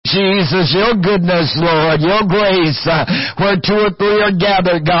Jesus, your goodness, Lord, your grace. Where two or three are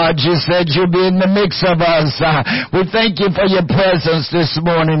gathered, God, you said you'll be in the mix of us. We thank you for your presence this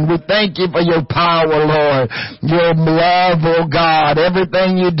morning. We thank you for your power, Lord. Your love, oh God,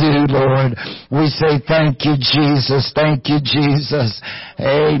 everything you do, Lord. We say thank you, Jesus. Thank you, Jesus.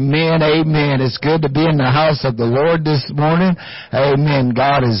 Amen, amen. It's good to be in the house of the Lord this morning. Amen.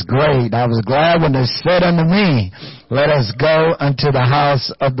 God is great. I was glad when they said unto me, let us go unto the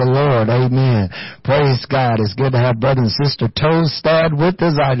house of the Lord. Amen. Praise God. It's good to have Brother and Sister Toastad with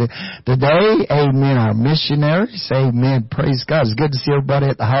us today. Amen. Our missionaries. Amen. Praise God. It's good to see everybody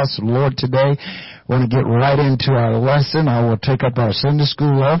at the house of the Lord today. Want to get right into our lesson. I will take up our Sunday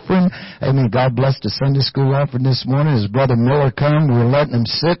school offering. Amen. God bless the Sunday school offering this morning. As Brother Miller come, we're letting him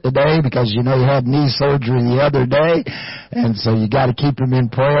sit today because you know he had knee surgery the other day. And so you got to keep him in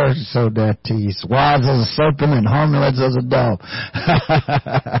prayer so that he's wise as a serpent and harmless as a dove.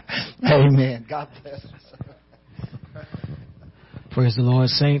 Amen. God bless us. Praise the Lord,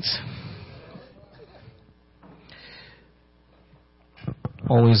 saints.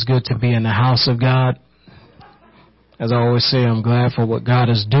 Always good to be in the house of God. As I always say, I'm glad for what God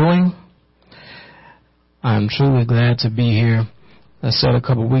is doing. I'm truly glad to be here. I said a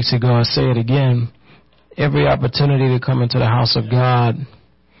couple of weeks ago, I say it again. Every opportunity to come into the house of God,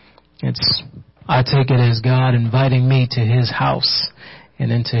 I take it as God inviting me to His house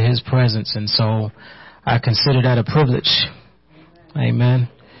and into His presence. And so I consider that a privilege. Amen.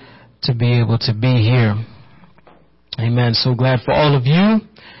 To be able to be here. Amen. So glad for all of you.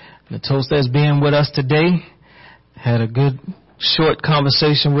 The Toasters being with us today. Had a good short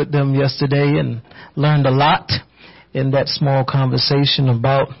conversation with them yesterday and learned a lot in that small conversation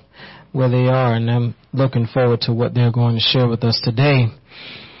about where they are. And I'm looking forward to what they're going to share with us today.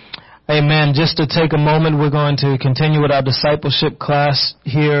 Amen. Just to take a moment, we're going to continue with our discipleship class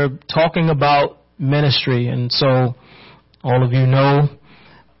here talking about ministry. And so all of you know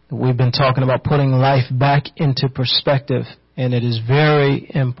we've been talking about putting life back into perspective, and it is very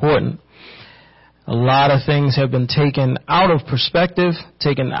important. A lot of things have been taken out of perspective,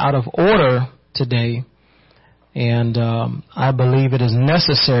 taken out of order today, and I believe it is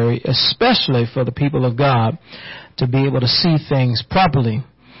necessary, especially for the people of God, to be able to see things properly,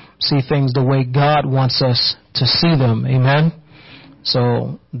 see things the way God wants us to see them. Amen?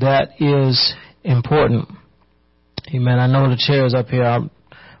 So that is important. Amen. I know the chairs up here, I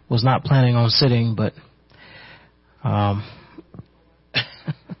was not planning on sitting, but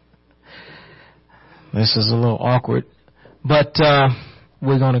this is a little awkward. But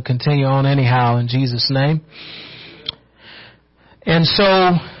we're going to continue on anyhow in Jesus' name. And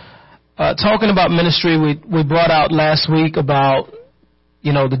so talking about ministry, we brought out last week about,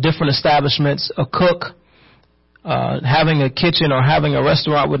 you know, the different establishments. A cook, having a kitchen or having a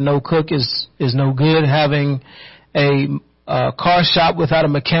restaurant with no cook is no good. Having a car shop without a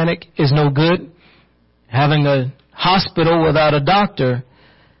mechanic is no good. Having a hospital without a doctor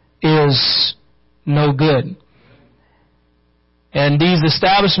is no good. And these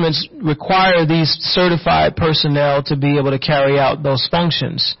establishments require these certified personnel to be able to carry out those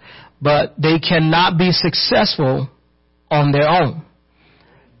functions. But they cannot be successful on their own.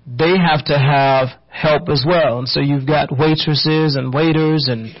 They have to have help as well. And so you've got waitresses and waiters,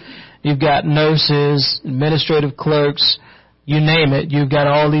 and you've got nurses, administrative clerks, you name it. You've got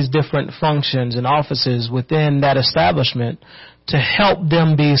all these different functions and offices within that establishment to help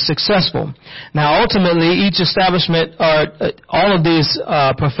them be successful. Now, ultimately, each establishment, all of these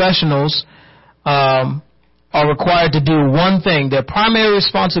professionals are required to do one thing. Their primary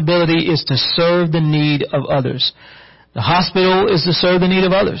responsibility is to serve the need of others. The hospital is to serve the need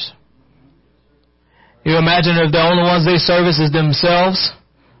of others. You imagine if the only ones they service is themselves,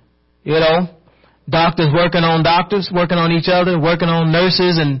 you know, doctors working on doctors, working on each other, working on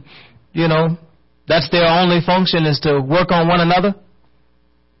nurses, and, you know, that's their only function is to work on one another.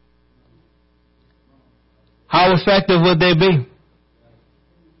 How effective would they be?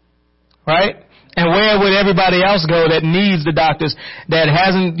 Right? And where would everybody else go that needs the doctors, that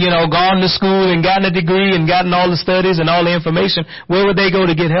hasn't, you know, gone to school and gotten a degree and gotten all the studies and all the information? Where would they go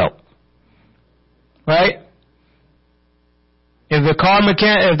to get help? Right? If the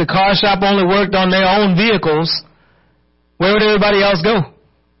car shop only worked on their own vehicles, where would everybody else go?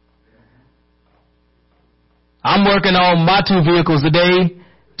 I'm working on my 2 vehicles today.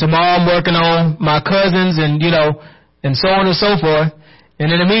 Tomorrow I'm working on my cousins and, you know, and so on and so forth. And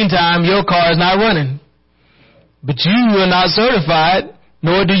in the meantime, your car is not running. But you are not certified,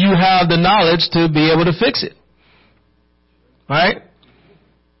 nor do you have the knowledge to be able to fix it. Right?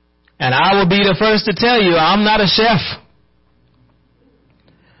 And I will be the first to tell you, I'm not a chef.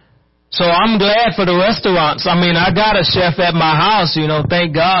 So I'm glad for the restaurants. I mean, I got a chef at my house,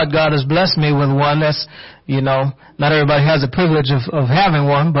 thank God. God has blessed me with one. That's, not everybody has the privilege of having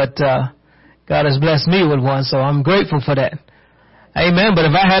one, but God has blessed me with one, so I'm grateful for that. Amen. But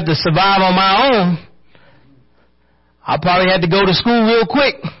if I had to survive on my own, I probably had to go to school real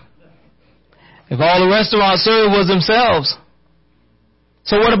quick. If all the restaurants served was themselves.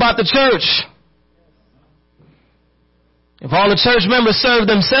 So what about the church? If all the church members served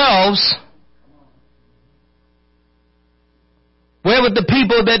themselves, where would the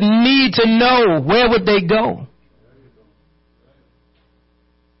people that need to know, where would they go?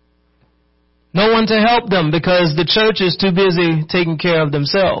 No one to help them because the church is too busy taking care of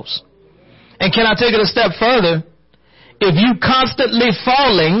themselves. And can I take it a step further? If you constantly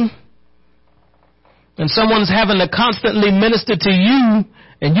falling and someone's having to constantly minister to you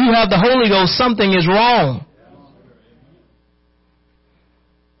and you have the Holy Ghost, something is wrong.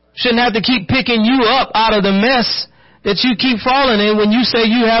 Shouldn't have to keep picking you up out of the mess that you keep falling in when you say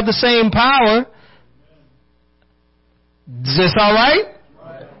you have the same power. Is this all right?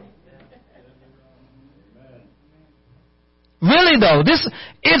 Really though, this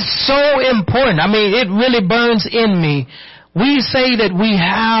is so important. I mean, it really burns in me. We say that we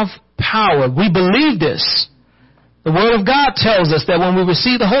have power. We believe this. The Word of God tells us that when we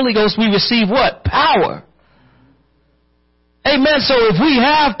receive the Holy Ghost, we receive what? Power. Amen. So if we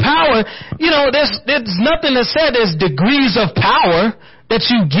have power, there's nothing that said there's degrees of power that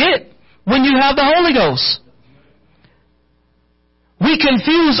you get when you have the Holy Ghost. We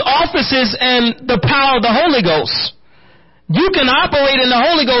confuse offices and the power of the Holy Ghost. You can operate in the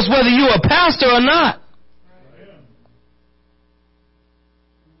Holy Ghost whether you're a pastor or not.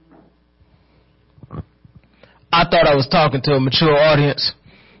 I thought I was talking to a mature audience.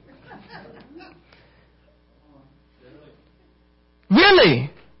 Really?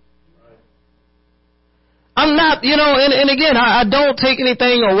 I'm not, and again, I don't take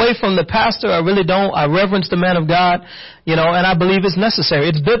anything away from the pastor. I really don't. I reverence the man of God, and I believe it's necessary.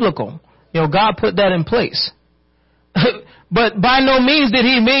 It's biblical. God put that in place. But by no means did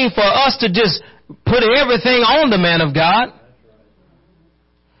he mean for us to just put everything on the man of God.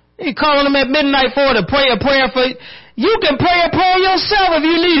 He calling him at midnight for to pray a prayer for you. You can pray a prayer yourself if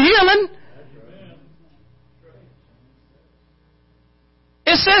you need healing.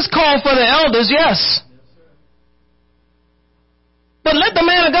 It says call for the elders, yes. But let the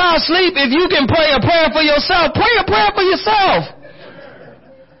man of God sleep. If you can pray a prayer for yourself, pray a prayer for yourself.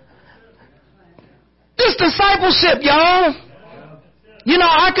 This discipleship, y'all.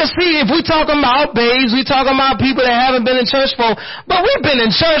 I can see if we talking about babes, we talking about people that haven't been in church but we've been in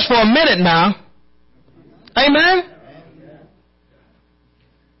church for a minute now. Amen?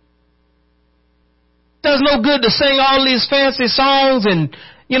 There's no good to sing all these fancy songs and,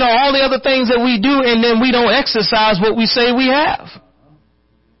 all the other things that we do and then we don't exercise what we say we have.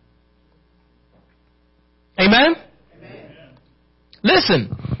 Amen? Listen,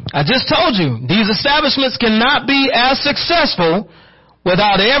 I just told you, these establishments cannot be as successful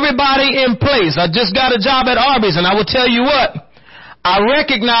without everybody in place. I just got a job at Arby's, and I will tell you what, I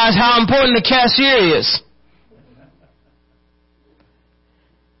recognize how important the cashier is.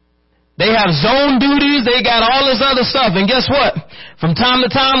 They have zone duties. They got all this other stuff. And guess what? From time to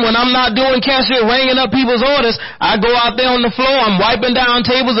time, when I'm not doing cashier, ringing up people's orders, I go out there on the floor. I'm wiping down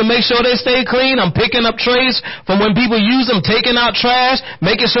tables and make sure they stay clean. I'm picking up trays from when people use them, taking out trash,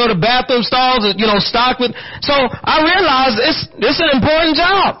 making sure the bathroom stalls are, stocked with. So I realize it's an important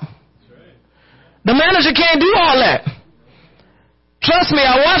job. The manager can't do all that. Trust me,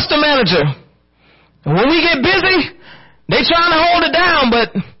 I watch the manager. And when we get busy, they trying to hold it down,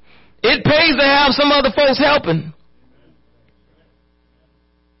 but it pays to have some other folks helping.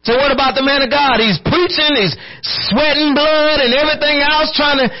 So what about the man of God? He's preaching, he's sweating blood and everything else,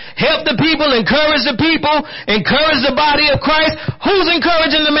 trying to help the people, encourage the people, encourage the body of Christ. Who's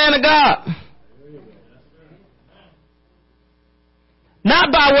encouraging the man of God? Not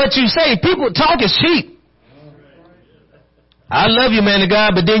by what you say. People talk is cheap. I love you, man of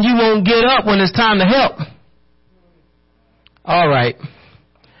God, but then you won't get up when it's time to help. All right.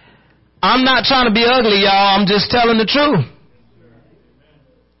 I'm not trying to be ugly, y'all. I'm just telling the truth.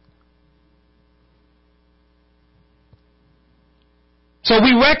 So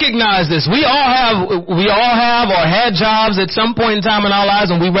we recognize this. We all have or had jobs at some point in time in our lives,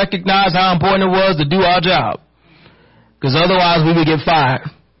 and we recognize how important it was to do our job. Because otherwise we would get fired.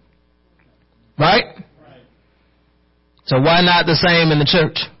 Right? So why not the same in the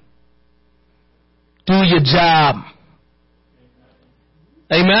church? Do your job.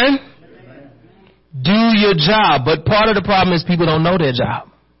 Amen? Do your job. But part of the problem is people don't know their job.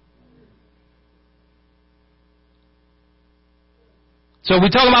 So we're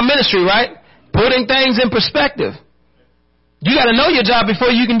talking about ministry, right? Putting things in perspective. You got to know your job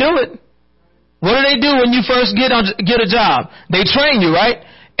before you can do it. What do they do when you first get a job? They train you, right?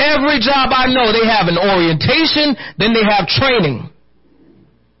 Every job I know, they have an orientation, then they have training.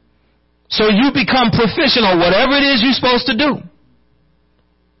 So you become proficient on whatever it is you're supposed to do.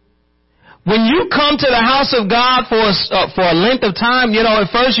 When you come to the house of God for a length of time,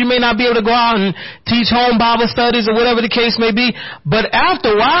 at first you may not be able to go out and teach home Bible studies or whatever the case may be, but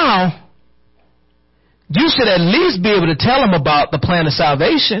after a while, you should at least be able to tell them about the plan of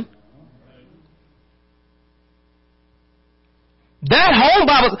salvation. That home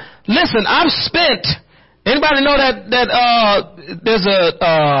Bible, listen, I've spent, anybody know that there's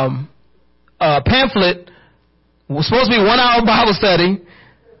a pamphlet, was supposed to be 1 hour Bible study,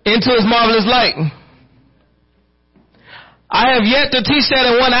 Into His Marvelous Light. I have yet to teach that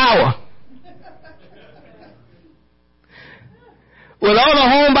in 1 hour. With all the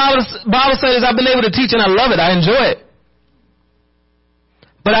home Bible studies I've been able to teach, and I love it, I enjoy it.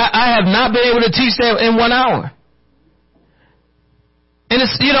 But I have not been able to teach that in 1 hour. And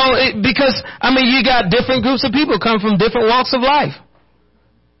it's, because, you got different groups of people come from different walks of life.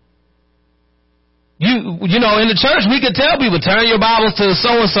 In the church, we could tell people, turn your Bibles to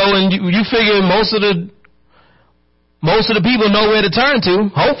so-and-so, and you figure most of the people know where to turn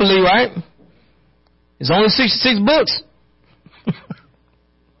to, hopefully, right? It's only 66 books.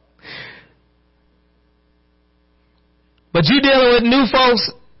 But you dealing with new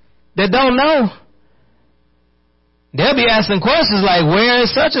folks that don't know. They'll be asking questions like, where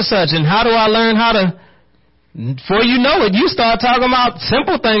is such and such, and how do I learn how to, before you know it, you start talking about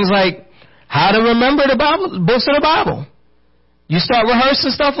simple things like how to remember the Bible, books of the Bible. You start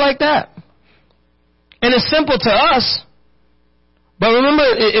rehearsing stuff like that. And it's simple to us. But remember,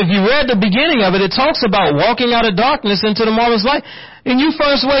 if you read the beginning of it, it talks about walking out of darkness into the marvelous light. And you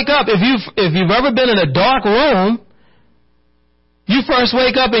first wake up, if you've ever been in a dark room, you first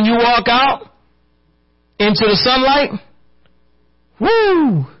wake up and you walk out into the sunlight.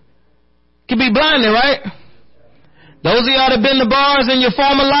 Woo! Can be blinding, right? Those of y'all that been to bars in your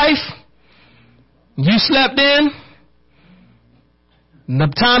former life, you slept in. And the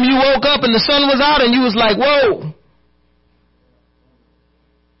time you woke up and the sun was out and you was like, whoa.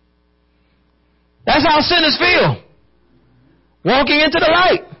 That's how sinners feel. Walking into the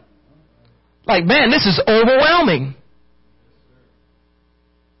light. Like, man, this is overwhelming.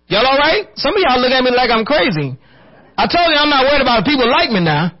 Y'all all right? Some of y'all look at me like I'm crazy. I told you I'm not worried about people like me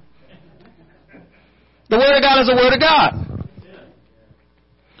now. The Word of God is the Word of God.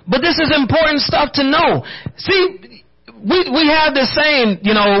 But this is important stuff to know. See, we have this saying,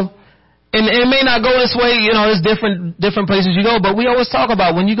 and it may not go this way, there's different places you go, but we always talk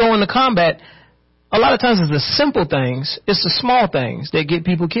about when you go into combat, a lot of times it's the simple things, it's the small things that get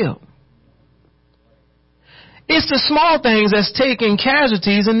people killed. It's the small things that's taking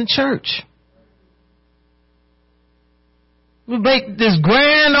casualties in the church. We make this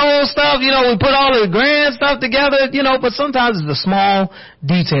grand old stuff, we put all the grand stuff together, but sometimes it's the small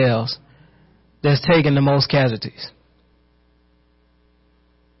details that's taking the most casualties.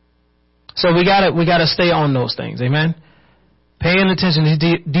 So we gotta stay on those things, amen? Paying attention to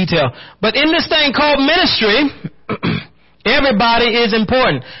detail. But in this thing called ministry, everybody is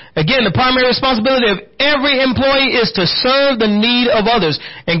important. Again, the primary responsibility of every employee is to serve the need of others.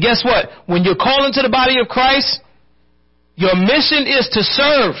 And guess what? When you're called into the body of Christ, your mission is to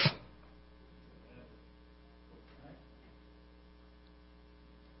serve.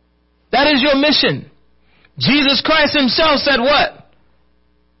 That is your mission. Jesus Christ himself said what?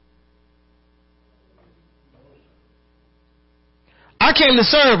 I came to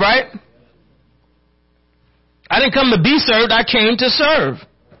serve, right? I didn't come to be served. I came to serve.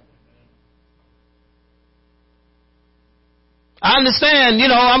 I understand,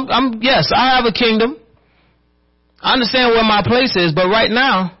 yes, I have a kingdom. I understand where my place is, but right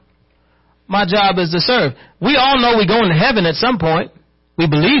now, my job is to serve. We all know we're going to heaven at some point. We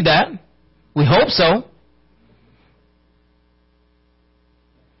believe that. We hope so.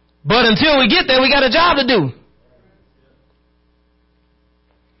 But until we get there, we got a job to do.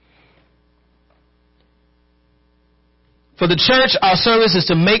 For the church, our service is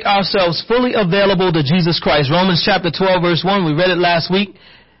to make ourselves fully available to Jesus Christ. Romans chapter 12, verse 1, we read it last week.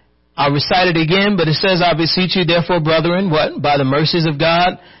 I'll recite it again, but it says, I beseech you, therefore, brethren, what? By the mercies of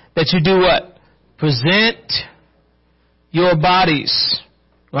God, that you do what? Present your bodies,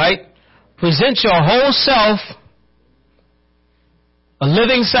 right? Present your whole self, a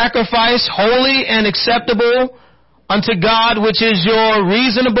living sacrifice, holy and acceptable unto God, which is your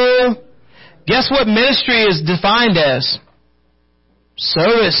reasonable. Guess what ministry is defined as?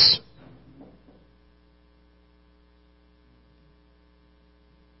 Service.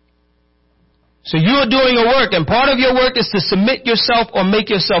 So you are doing a work, and part of your work is to submit yourself or make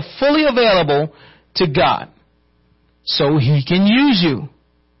yourself fully available to God so He can use you.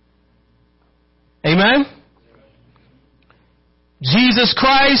 Amen? Jesus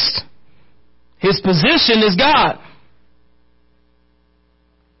Christ, His position is God.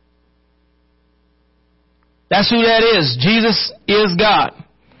 That's who that is. Jesus is God.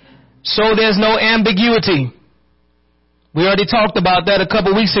 So there's no ambiguity. We already talked about that a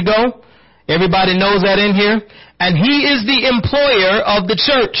couple weeks ago. Everybody knows that in here. And He is the employer of the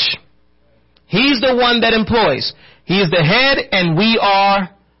church. He's the one that employs. He is the head and we are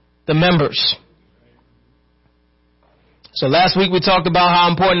the members. So last week we talked about how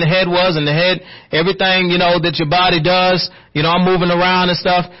important the head was, and the head, everything, that your body does, I'm moving around and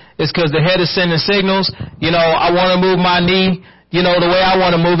stuff, it's because the head is sending signals. I want to move my knee, the way I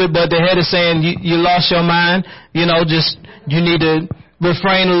want to move it, but the head is saying, you lost your mind, you need to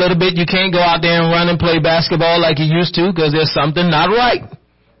refrain a little bit. You can't go out there and run and play basketball like you used to because there's something not right.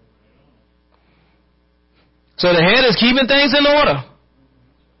 So the head is keeping things in order.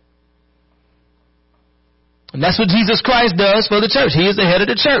 And that's what Jesus Christ does for the church. He is the head of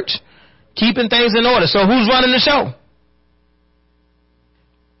the church, keeping things in order. So who's running the show?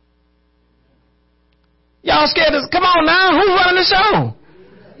 Y'all scared of, come on now, who's running the show?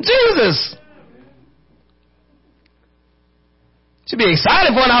 Jesus. Should be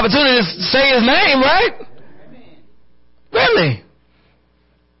excited for an opportunity to say His name, right? Really?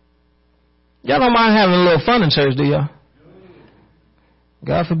 Y'all don't mind having a little fun in church, do y'all?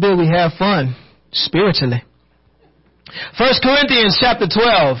 God forbid we have fun spiritually. 1 Corinthians chapter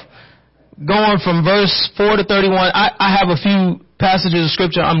 12, going from verse 4 to 31. I have a few passages of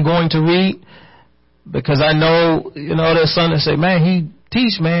scripture I'm going to read because I know, there's some that say, man, he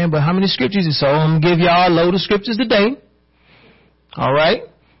teach, man, but how many scriptures he saw? I'm going to give y'all a load of scriptures today. All right.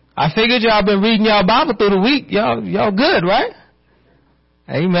 I figured y'all been reading y'all Bible through the week. Y'all good, right?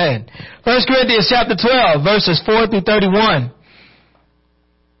 Amen. 1 Corinthians chapter 12, verses 4 through 31.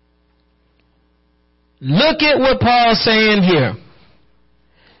 Look at what Paul's saying here.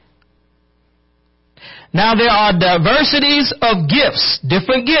 Now there are diversities of gifts,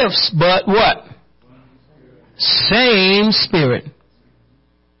 different gifts, but what? Same Spirit.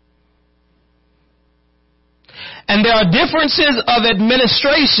 And there are differences of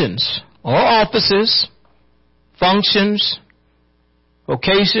administrations or offices, functions,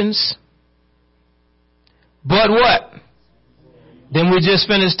 vocations. But what? Didn't we just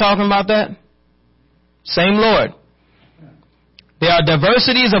finish talking about that? Same Lord. There are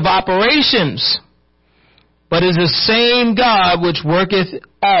diversities of operations, but it is the same God which worketh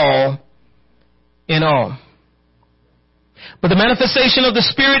all in all. But the manifestation of the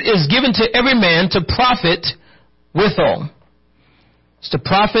Spirit is given to every man to profit withal. It's to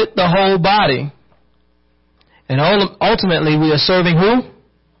profit the whole body. And ultimately we are serving who?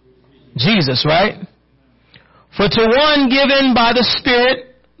 Jesus, right? For to one given by the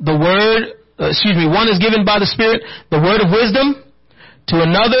Spirit, one is given by the Spirit the word of wisdom, to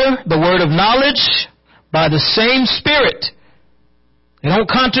another the word of knowledge by the same Spirit. They don't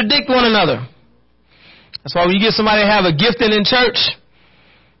contradict one another. That's why when you get somebody to have a gifting in church,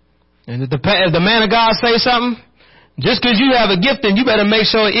 and if the man of God say something, just because you have a gifting, you better make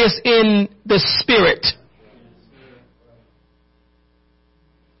sure it's in the Spirit.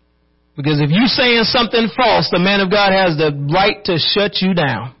 Because if you're saying something false, the man of God has the right to shut you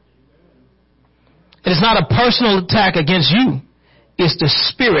down. And it's not a personal attack against you. It's the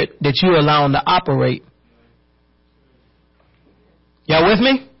Spirit that you're allowing to operate. Y'all with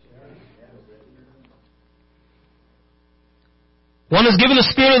me? One is given the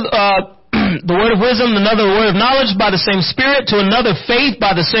Spirit, the word of wisdom, another the word of knowledge by the same Spirit, to another faith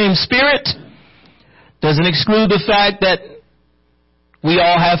by the same Spirit. Doesn't exclude the fact that we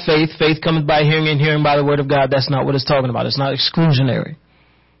all have faith. Faith comes by hearing and hearing by the word of God. That's not what it's talking about. It's not exclusionary.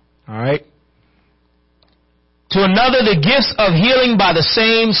 All right. To another the gifts of healing by the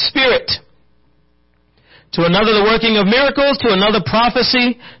same Spirit. To another the working of miracles. To another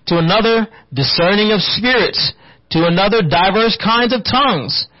prophecy. To another discerning of spirits. To another diverse kinds of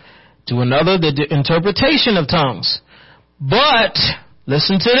tongues. To another the interpretation of tongues. But,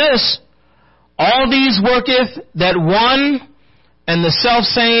 listen to this. All these worketh that one and the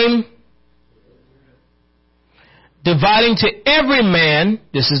selfsame, dividing to every man,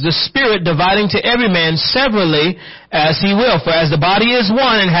 this is the Spirit, dividing to every man severally as he will. For as the body is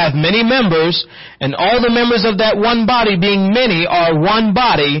one and hath many members, and all the members of that one body being many are one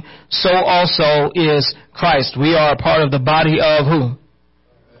body, so also is Christ. We are a part of the body of who?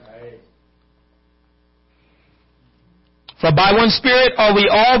 For by one Spirit are we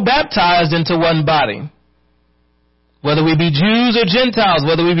all baptized into one body, whether we be Jews or Gentiles,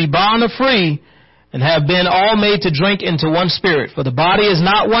 whether we be bond or free, and have been all made to drink into one Spirit. For the body is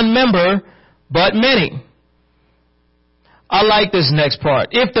not one member, but many. I like this next part.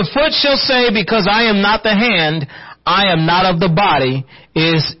 If the foot shall say, because I am not the hand, I am not of the body,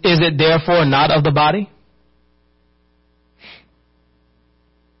 is it therefore not of the body?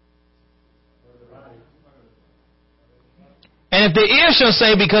 And if the ear shall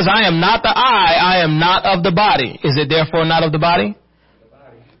say, because I am not the eye, I am not of the body, is it therefore not of the body?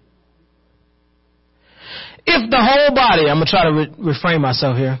 If the whole body, I'm going to try to refrain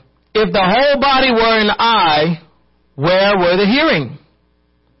myself here. If the whole body were an eye, where were the hearing?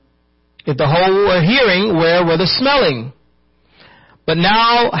 If the whole were hearing, where were the smelling? But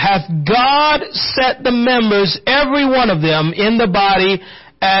now hath God set the members, every one of them, in the body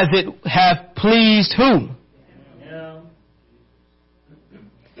as it hath pleased who?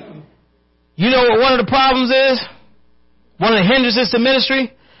 You know what one of the problems is? One of the hindrances to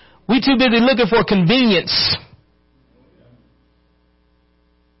ministry? We too busy looking for convenience.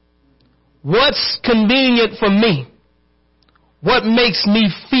 What's convenient for me? What makes me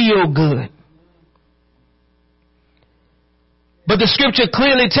feel good? But the scripture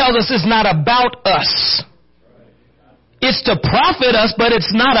clearly tells us it's not about us. It's to profit us, but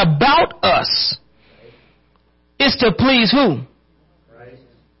it's not about us. It's to please who?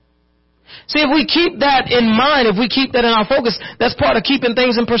 See, if we keep that in mind, if we keep that in our focus, that's part of keeping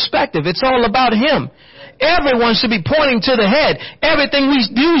things in perspective. It's all about Him. Everyone should be pointing to the head. Everything we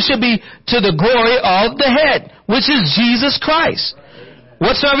do should be to the glory of the head, which is Jesus Christ.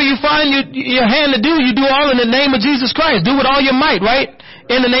 Whatsoever you find your hand to do, you do all in the name of Jesus Christ. Do with all your might, right?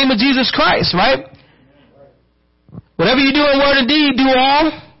 In the name of Jesus Christ, right? Whatever you do in word and deed, do all.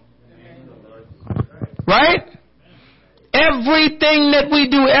 Right? Everything that we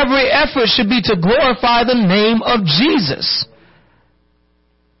do, every effort should be to glorify the name of Jesus.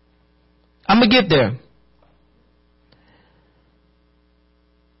 I'm going to get there.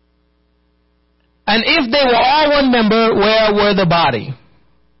 And if they were all one member, where were the body?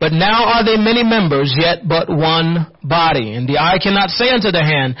 But now are they many members, yet but one body. And the eye cannot say unto the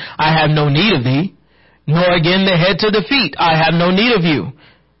hand, I have no need of thee, nor again the head to the feet, I have no need of you.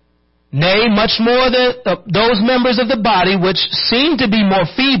 Nay, much more those members of the body which seem to be more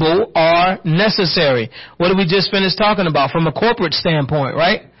feeble are necessary. What did we just finish talking about from a corporate standpoint,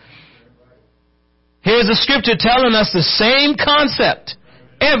 right? Here's a scripture telling us the same concept.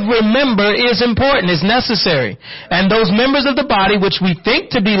 Every member is important, is necessary. And those members of the body which we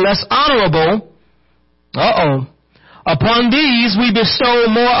think to be less honorable, upon these we bestow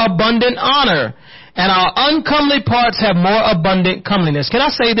more abundant honor, and our uncomely parts have more abundant comeliness. Can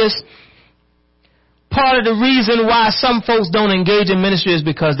I say this? Part of the reason why some folks don't engage in ministry is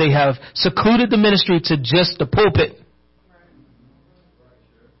because they have secluded the ministry to just the pulpit.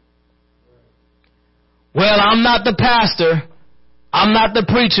 Well, I'm not the pastor. I'm not the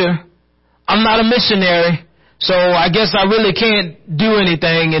preacher. I'm not a missionary. So I guess I really can't do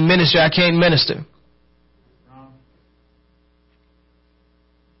anything in ministry. I can't minister.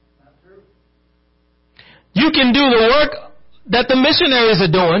 You can do the work that the missionaries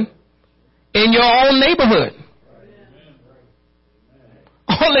are doing in your own neighborhood.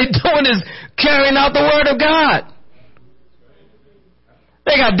 All they're doing is carrying out the word of God.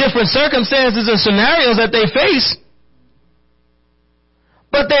 They got different circumstances and scenarios that they face,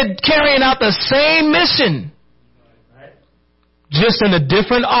 but they're carrying out the same mission, just in a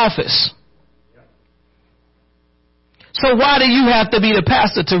different office. So why do you have to be the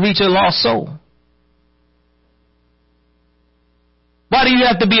pastor to reach a lost soul? Why do you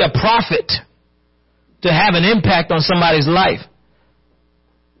have to be a prophet to have an impact on somebody's life?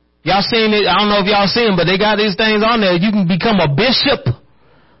 Y'all seen it? I don't know if y'all seen them, but they got these things on there. You can become a bishop.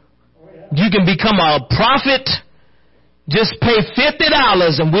 You can become a prophet. Just pay $50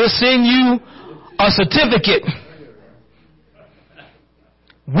 and we'll send you a certificate.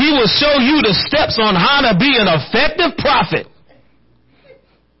 We will show you the steps on how to be an effective prophet.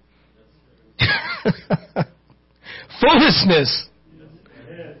 Foolishness.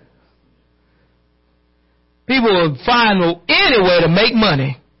 People will find any way to make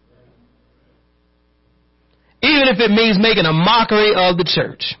money, even if it means making a mockery of the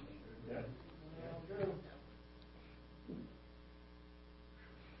church.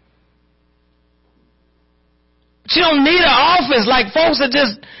 But you don't need an office. Like, folks are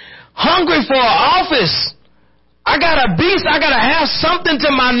just hungry for an office. I got a beast. I got to have something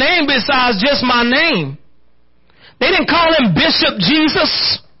to my name besides just my name. They didn't call him Bishop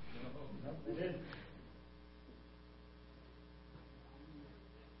Jesus.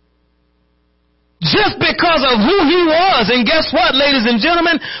 just because of who he was. And guess what, ladies and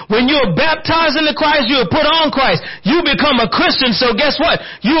gentlemen? When you're baptized into Christ, you're put on Christ. You become a Christian. So guess what?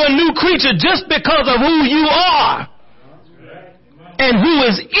 You're a new creature just because of who you are and who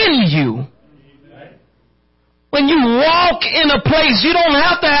is in you. When you walk in a place, you don't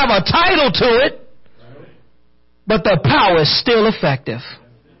have to have a title to it, but the power is still effective.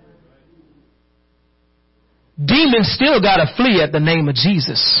 Demons still got to flee at the name of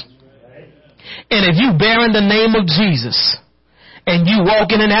Jesus. And if you bear in the name of Jesus and you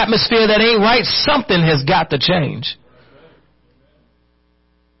walk in an atmosphere that ain't right, something has got to change.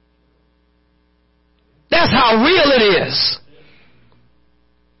 That's how real it is.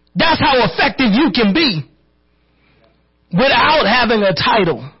 That's how effective you can be without having a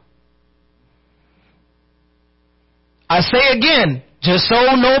title. I say again, just so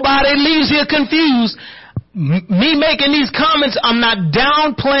nobody leaves here confused, me making these comments, I'm not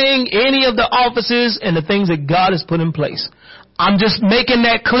downplaying any of the offices and the things that God has put in place. I'm just making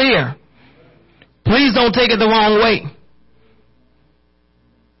that clear. Please don't take it the wrong way.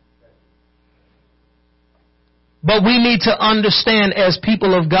 But we need to understand as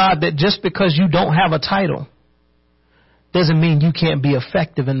people of God that just because you don't have a title doesn't mean you can't be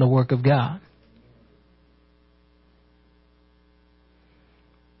effective in the work of God.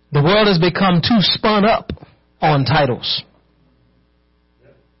 The world has become too spun up on titles.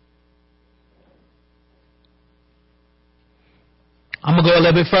 I'm going to go a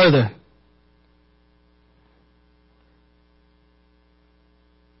little bit further.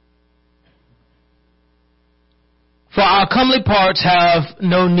 For our comely parts have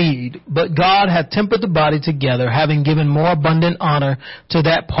no need, but God hath tempered the body together, having given more abundant honor to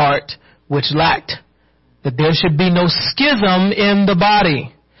that part which lacked, that there should be no schism in the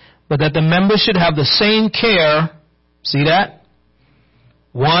body, but that the members should have the same care, see that?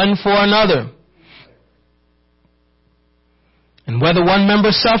 One for another. And whether one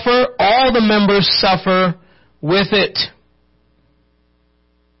member suffer, all the members suffer with it.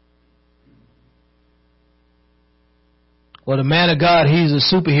 Well, the man of God, he's a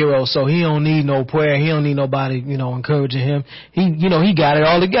superhero, so he don't need no prayer. He don't need nobody, encouraging him. He got it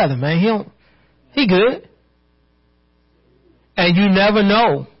all together, man. He good. And you never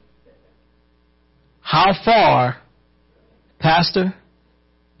know how far, Pastor,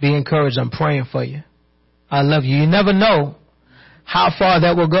 be encouraged. I'm praying for you. I love you. You never know how far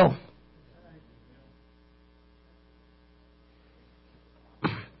that will go.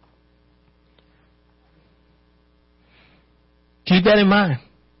 Keep that in mind.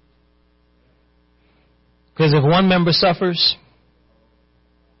 Because if one member suffers,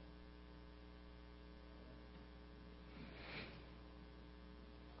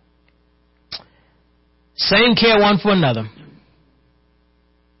 same care one for another.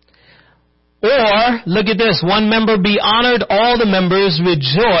 Or, look at this, one member be honored, all the members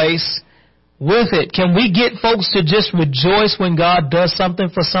rejoice with it. Can we get folks to just rejoice when God does something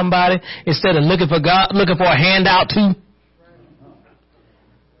for somebody instead of looking for a handout too?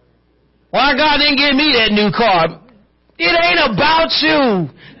 Why God didn't give me that new car? It ain't about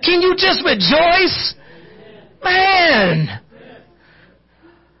you. Can you just rejoice? Man.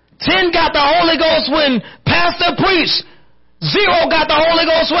 10 got the Holy Ghost when Pastor preached. 0 got the Holy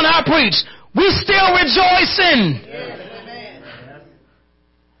Ghost when I preached. We still rejoicing.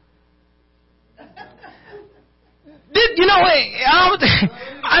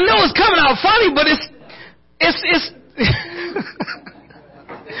 I know it's coming out funny, but it's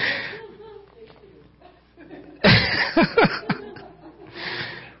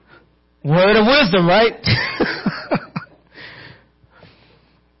word of wisdom, right?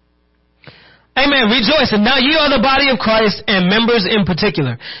 Amen. Rejoicing. Now ye are the body of Christ and members in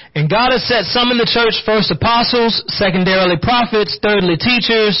particular. And God has set some in the church, first apostles, secondarily prophets, thirdly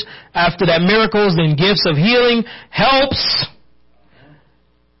teachers, after that miracles, then gifts of healing, helps,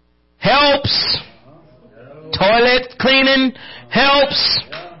 toilet cleaning, helps.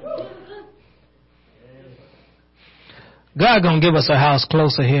 God gonna give us a house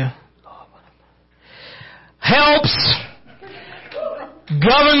closer here. Helps,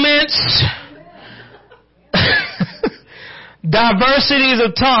 governments, diversities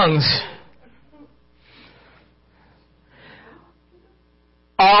of tongues.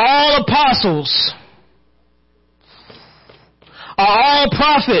 Are all apostles? Are all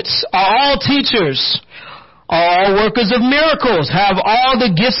prophets? Are all teachers? Are all workers of miracles? Have all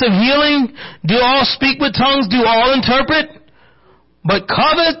the gifts of healing? Do all speak with tongues? Do all interpret? But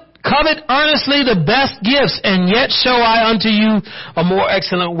covet earnestly the best gifts, and yet show I unto you a more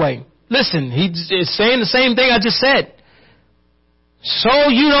excellent way. Listen, he's saying the same thing I just said. So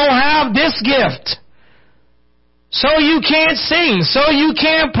you don't have this gift. So you can't sing. So you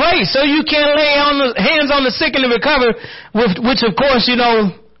can't pray. So you can't lay hands on the sick and recover. Which, of course,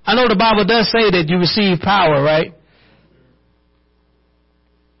 I know the Bible does say that you receive power, right?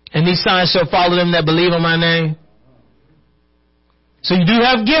 And these signs shall follow them that believe on my name. So you do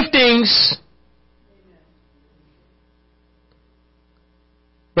have giftings.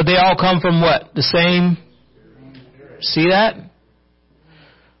 But they all come from what? The same. See that?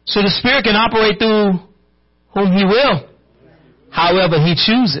 So the Spirit can operate through whom He will, however He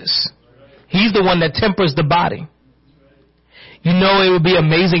chooses. He's the one that tempers the body. It would be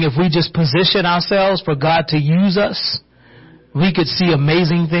amazing if we just position ourselves for God to use us. We could see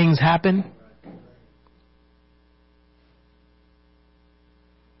amazing things happen.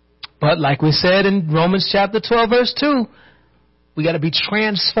 But like we said in Romans chapter 12, verse 2, we got to be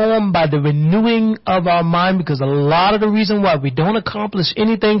transformed by the renewing of our mind, because a lot of the reason why we don't accomplish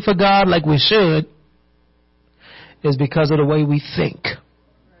anything for God like we should is because of the way we think.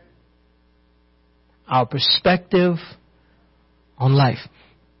 Our perspective on life.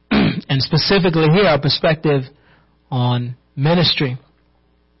 And specifically here, our perspective on ministry.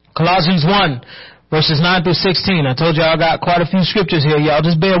 Colossians 1, verses 9 through 16. I told you I got quite a few scriptures here. Y'all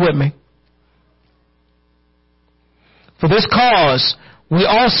just bear with me. For this cause, we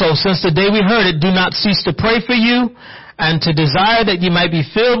also, since the day we heard it, do not cease to pray for you and to desire that you might be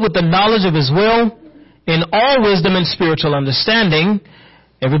filled with the knowledge of His will in all wisdom and spiritual understanding.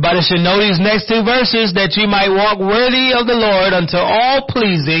 Everybody should know these next two verses, that you might walk worthy of the Lord unto all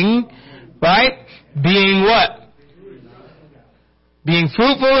pleasing, right? Being what? Being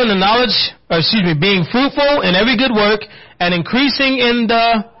fruitful in the knowledge, being fruitful in every good work and increasing in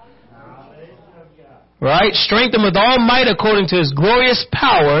the, right? Strengthened with all might according to His glorious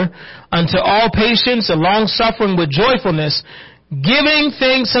power unto all patience and long suffering with joyfulness, giving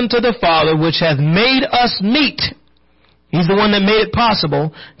thanks unto the Father which hath made us meet. He's the one that made it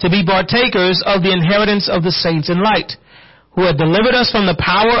possible to be partakers of the inheritance of the saints in light, who hath delivered us from the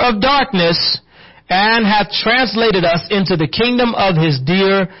power of darkness and hath translated us into the kingdom of His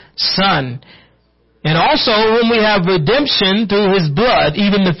dear Son. And also whom we have redemption through His blood,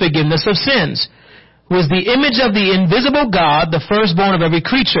 even the forgiveness of sins, who is the image of the invisible God, the firstborn of every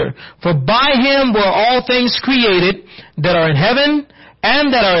creature. For by Him were all things created that are in heaven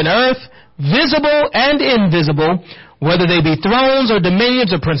and that are in earth, visible and invisible, whether they be thrones or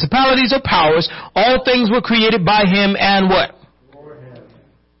dominions or principalities or powers. All things were created by Him and what?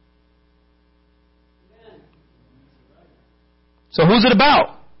 So who's it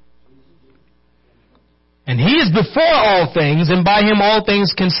about? And He is before all things, and by Him all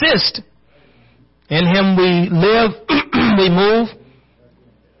things consist. In Him we live, we move,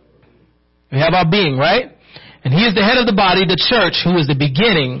 we have our being, right? And He is the head of the body, the church, who is the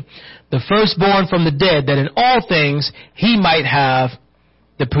beginning, the firstborn from the dead, that in all things He might have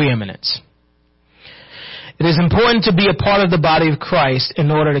the preeminence. It is important to be a part of the body of Christ in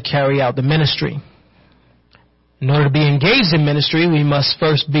order to carry out the ministry. In order to be engaged in ministry, we must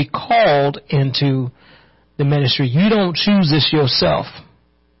first be called into the ministry. You don't choose this yourself.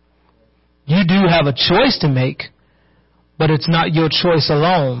 You do have a choice to make, but it's not your choice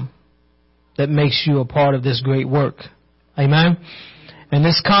alone that makes you a part of this great work. Amen? In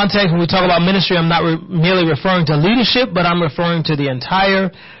this context, when we talk about ministry, I'm not merely referring to leadership, but I'm referring to the entire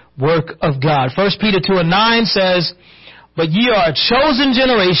work of God. 1 Peter 2:9 says, but ye are a chosen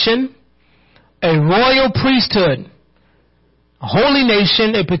generation, a royal priesthood, a holy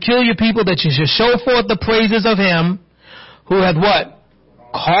nation, a peculiar people, that you should show forth the praises of Him who hath what?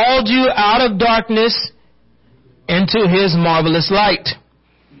 Called you out of darkness into His marvelous light.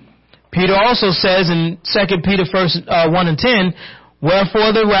 Peter also says in 2 Peter 1:10,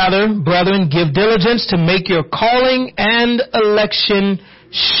 wherefore the rather, brethren, give diligence to make your calling and election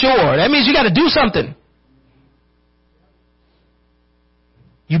sure. That means you got to do something.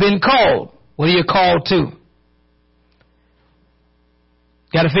 You've been called. What are you called to?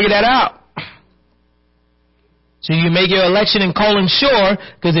 Got to figure that out. So you make your election and calling sure,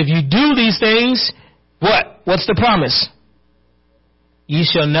 because if you do these things, what? What's the promise? Ye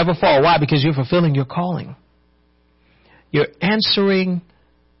shall never fall. Why? Because you're fulfilling your calling. You're answering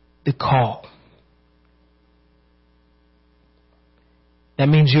the call. That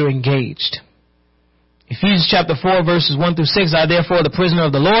means you're engaged. Ephesians chapter 4 verses 1 through 6, I therefore, the prisoner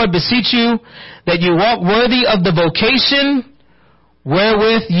of the Lord, beseech you that you walk worthy of the vocation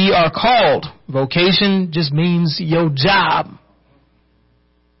wherewith ye are called. Vocation just means your job.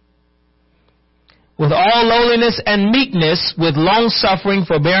 With all lowliness and meekness, with long suffering,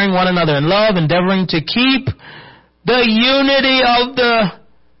 forbearing one another in love, endeavoring to keep The unity of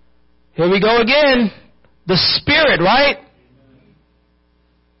here we go again, the Spirit, right?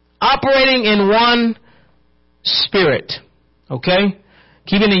 Operating in one Spirit. Okay?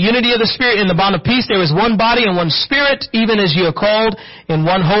 Keeping the unity of the Spirit in the bond of peace. There is one body and one Spirit, even as you are called, in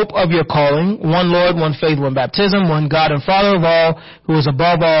one hope of your calling, one Lord, one faith, one baptism, one God and Father of all, who is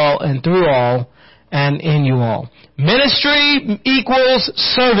above all and through all and in you all. Ministry equals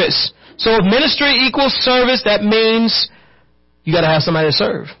service. So if ministry equals service, that means you got to have somebody to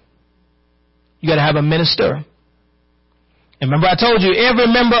serve. You got to have a minister. And remember I told you, every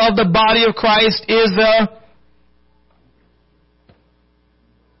member of the body of Christ is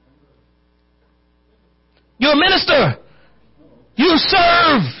you're a minister. You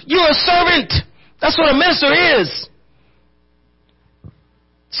serve. You're a servant. That's what a minister is.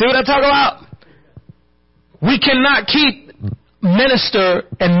 See what I talk about? We cannot keep minister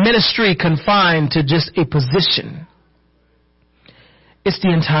and ministry confined to just a position. It's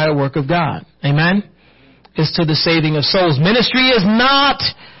the entire work of God. Amen? It's to the saving of souls. Ministry is not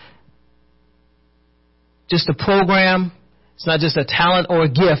just a program. It's not just a talent or a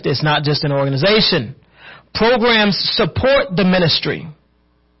gift. It's not just an organization. Programs support the ministry.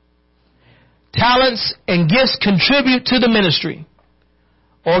 Talents and gifts contribute to the ministry.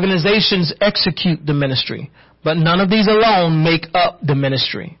 Organizations execute the ministry. But none of these alone make up the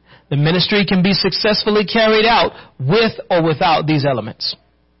ministry. The ministry can be successfully carried out with or without these elements.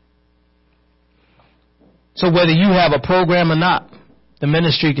 So whether you have a program or not, the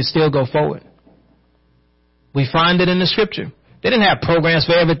ministry can still go forward. We find it in the scripture. They didn't have programs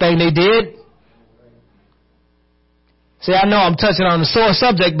for everything they did. See, I know I'm touching on the sore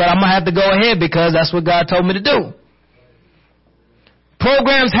subject, but I'm going to have to go ahead because that's what God told me to do.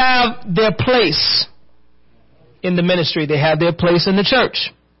 Programs have their place in the ministry. They have their place in the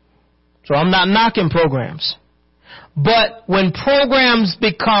church. So I'm not knocking programs. But when programs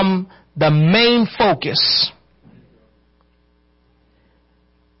become the main focus,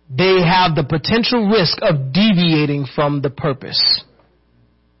 they have the potential risk of deviating from the purpose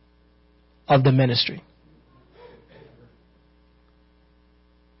of the ministry.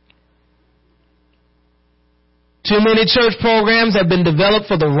 Too many church programs have been developed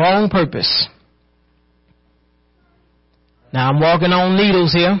for the wrong purpose. Now I'm walking on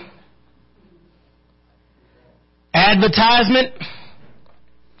needles here. Advertisement,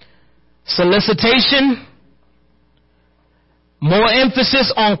 solicitation, more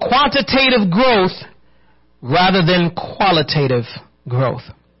emphasis on quantitative growth rather than qualitative growth.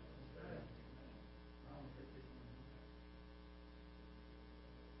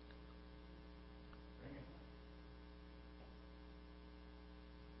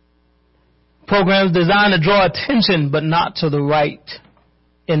 Programs designed to draw attention, but not to the right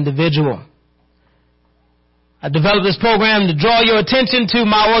individual. I developed this program to draw your attention to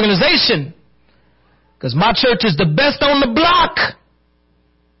my organization, because my church is the best on the block.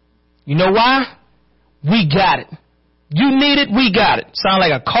 You know why? We got it. You need it, we got it. Sound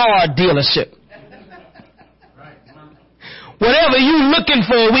like a car dealership. Whatever you looking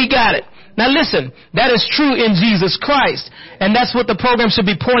for, we got it. Now listen, that is true in Jesus Christ, and that's what the program should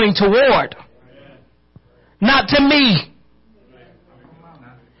be pointing toward. Not to me.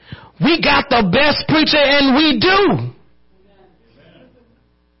 We got the best preacher, and we do.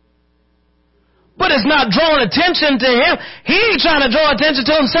 But it's not drawing attention to him. He ain't trying to draw attention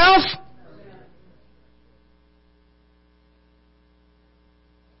to himself.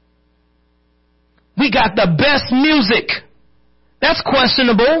 We got the best music. That's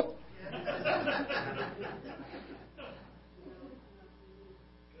questionable.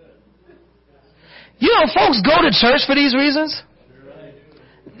 You know, folks go to church for these reasons.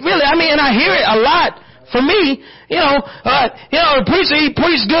 Really, I mean, and I hear it a lot. For me, the preacher, he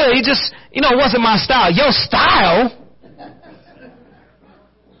preached good. He just, wasn't my style. Your style?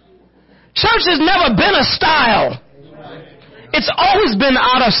 Church has never been a style. It's always been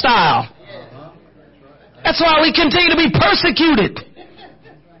out of style. That's why we continue to be persecuted.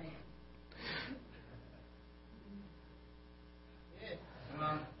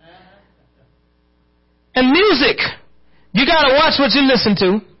 And music. You gotta watch what you listen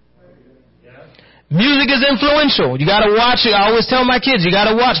to. Music is influential. You gotta watch it. I always tell my kids, you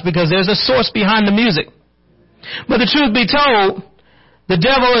gotta watch because there's a source behind the music. But the truth be told, the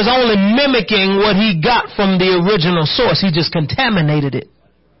devil is only mimicking what he got from the original source. He just contaminated it.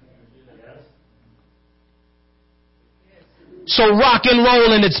 So rock and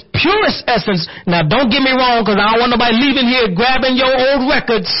roll in its purest essence. Now don't get me wrong, because I don't want nobody leaving here grabbing your old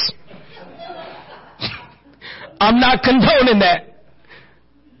records. I'm not condoning that.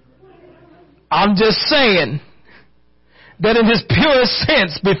 I'm just saying, that in his purest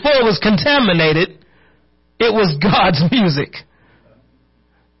sense, before it was contaminated, it was God's music.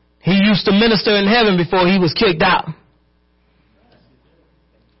 He used to minister in heaven before he was kicked out.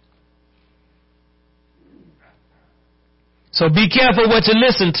 So be careful what you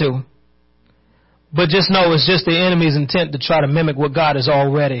listen to. But just know it's just the enemy's intent to try to mimic what God has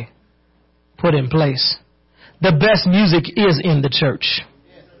already put in place. The best music is in the church.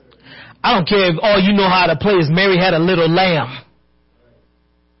 I don't care if all you know how to play is Mary Had a Little Lamb.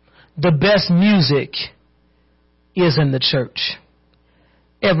 The best music is in the church.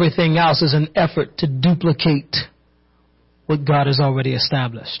 Everything else is an effort to duplicate what God has already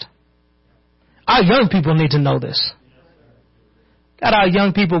established. Our young people need to know this. God, our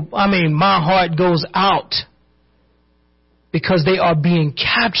young people, my heart goes out because they are being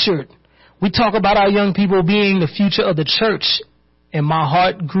captured. We talk about our young people being the future of the church, and my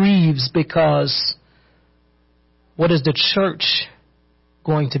heart grieves because what is the church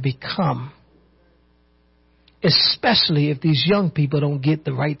going to become? Especially if these young people don't get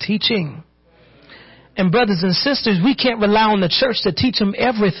the right teaching. And brothers and sisters, we can't rely on the church to teach them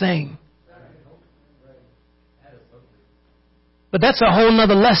everything. But that's a whole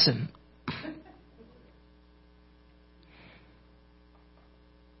nother lesson.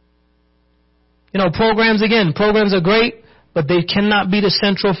 You know, programs are great, but they cannot be the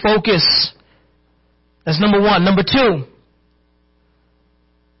central focus. That's number one. Number two,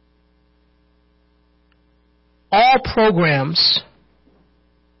 all programs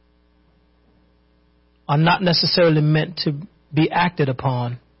are not necessarily meant to be acted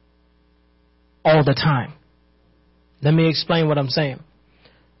upon all the time. Let me explain what I'm saying.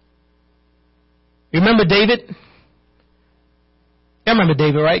 Remember David? You remember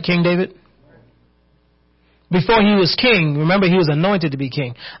David, right? King David? Before he was king, remember he was anointed to be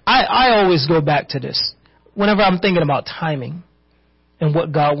king. I always go back to this whenever I'm thinking about timing and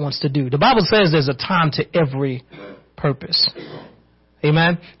what God wants to do. The Bible says there's a time to every purpose.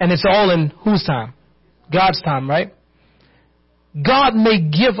 Amen? And it's all in whose time? God's time, right? God may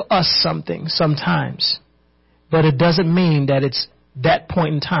give us something sometimes, but it doesn't mean that it's that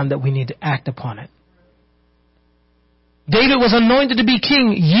point in time that we need to act upon it. David was anointed to be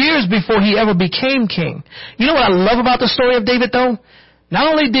king years before he ever became king. You know what I love about the story of David, though?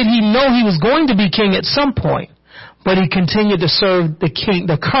 Not only did he know he was going to be king at some point, but he continued to serve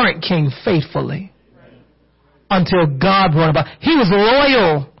the current king faithfully until God brought about. He was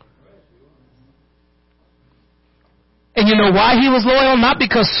loyal. And you know why he was loyal? Not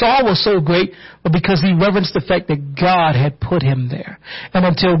because Saul was so great, but because he reverenced the fact that God had put him there. And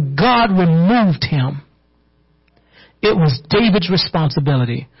until God removed him, it was David's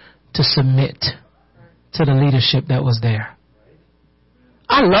responsibility to submit to the leadership that was there.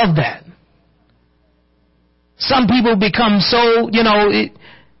 I love that. Some people become so,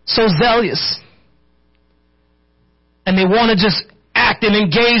 so zealous. And they want to just act and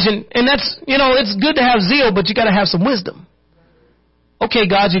engage. And that's, it's good to have zeal, but you got to have some wisdom. Okay,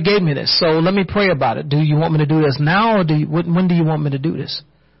 God, you gave me this, so let me pray about it. Do you want me to do this now, or when do you want me to do this?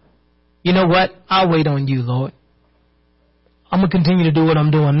 You know what? I'll wait on you, Lord. I'm going to continue to do what I'm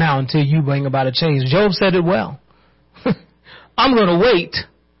doing now until you bring about a change. Job said it well. I'm going to wait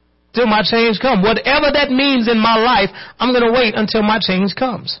till my change comes. Whatever that means in my life, I'm going to wait until my change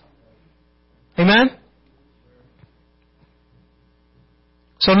comes. Amen?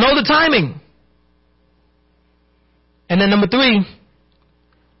 So know the timing. And then number 3,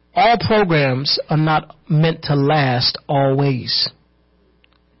 all programs are not meant to last always.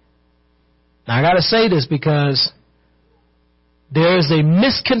 Now I got to say this because there is a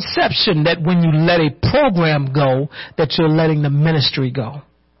misconception that when you let a program go, that you're letting the ministry go.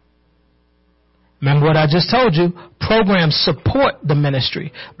 Remember what I just told you? Programs support the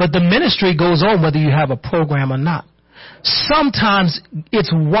ministry, but the ministry goes on whether you have a program or not. Sometimes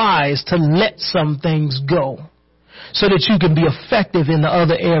it's wise to let some things go so that you can be effective in the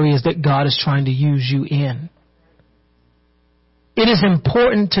other areas that God is trying to use you in. It is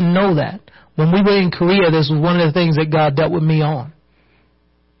important to know that. When we were in Korea, this was one of the things that God dealt with me on.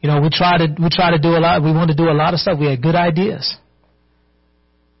 We try to do a lot. We want to do a lot of stuff. We had good ideas.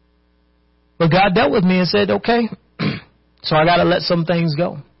 But God dealt with me and said, okay, so I got to let some things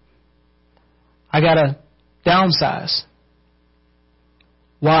go. I got to downsize.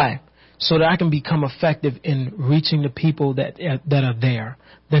 Why? So that I can become effective in reaching the people that are there,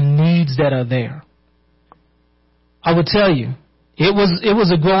 the needs that are there. I would tell you, it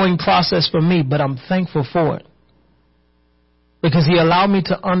was a growing process for me, but I'm thankful for it. Because he allowed me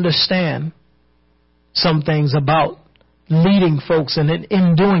to understand some things about leading folks. And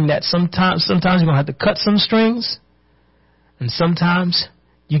in doing that, sometimes you're going to have to cut some strings. And sometimes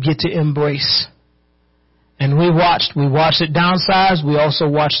you get to embrace. And we watched it downsize. We also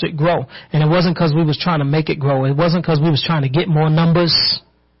watched it grow. And it wasn't because we was trying to make it grow. It wasn't because we was trying to get more numbers.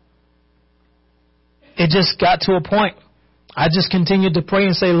 It just got to a point. I just continued to pray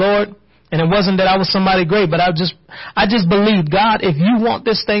and say, Lord, and it wasn't that I was somebody great, but I just believed, God, if you want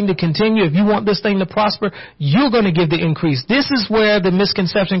this thing to continue, if you want this thing to prosper, you're going to give the increase. This is where the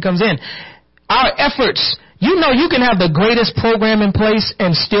misconception comes in. Our efforts, you know, you can have the greatest program in place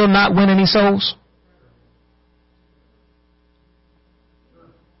and still not win any souls.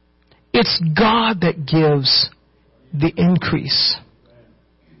 It's God that gives the increase.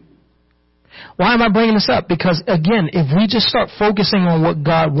 Why am I bringing this up? Because, again, if we just start focusing on what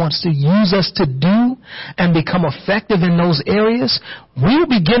God wants to use us to do and become effective in those areas, we'll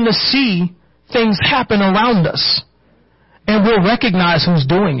begin to see things happen around us. And we'll recognize who's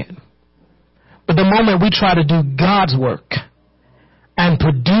doing it. But the moment we try to do God's work and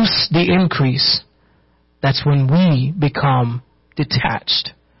produce the increase, that's when we become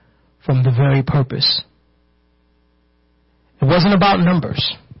detached from the very purpose. It wasn't about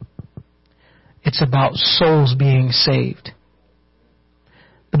numbers. It's about souls being saved.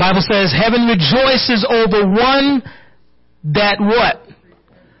 The Bible says heaven rejoices over one that what?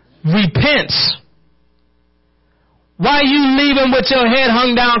 Repents. Why are you leaving with your head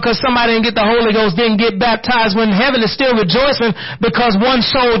hung down because somebody didn't get the Holy Ghost, didn't get baptized, when heaven is still rejoicing because one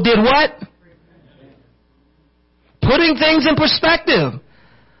soul did what? Putting things in perspective.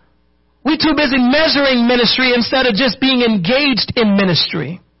 We're too busy measuring ministry instead of just being engaged in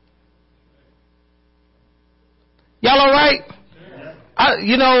ministry. Y'all all right?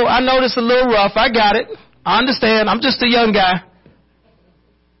 I know this a little rough. I got it. I understand. I'm just a young guy.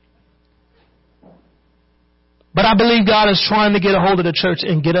 But I believe God is trying to get a hold of the church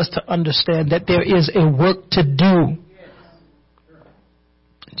and get us to understand that there is a work to do.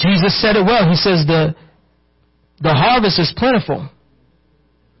 Jesus said it well. He says the harvest is plentiful,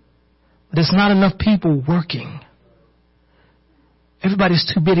 but there's not enough people working.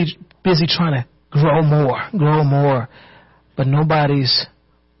 Everybody's too busy trying to grow more, but nobody's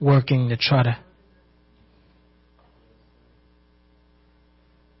working to try to.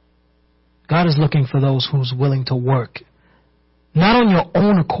 God is looking for those who's willing to work, not on your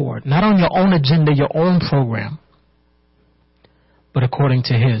own accord, not on your own agenda, your own program, but according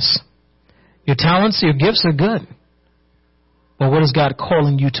to His. Your talents, your gifts are good, but what is God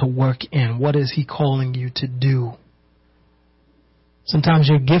calling you to work in? What is He calling you to do? Sometimes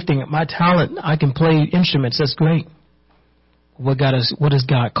you're gifting. My talent, I can play instruments. That's great. What is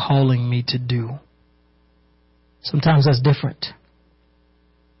God calling me to do? Sometimes that's different.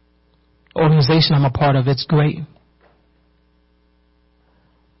 Organization I'm a part of, it's great.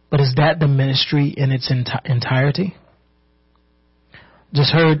 But is that the ministry in its entirety?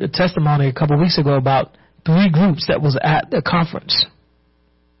 Just heard a testimony a couple of weeks ago about 3 groups that was at the conference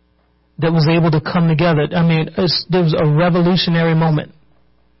that was able to come together. I mean, there was a revolutionary moment.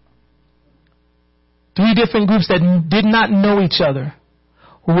 3 different groups that did not know each other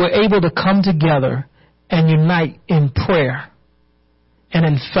who were able to come together and unite in prayer and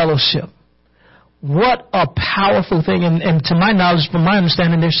in fellowship. What a powerful thing. And to my knowledge, from my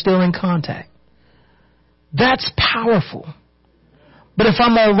understanding, they're still in contact. That's powerful. But if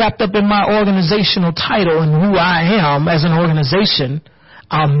I'm all wrapped up in my organizational title and who I am as an organization,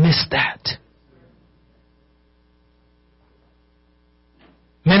 I'll miss that.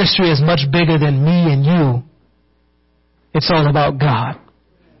 Ministry is much bigger than me and you. It's all about God.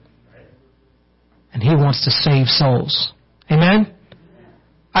 And He wants to save souls. Amen?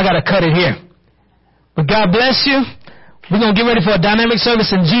 I got to cut it here. But God bless you. We're going to get ready for a dynamic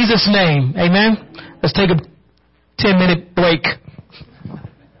service in Jesus' name. Amen? Let's take a 10-minute break.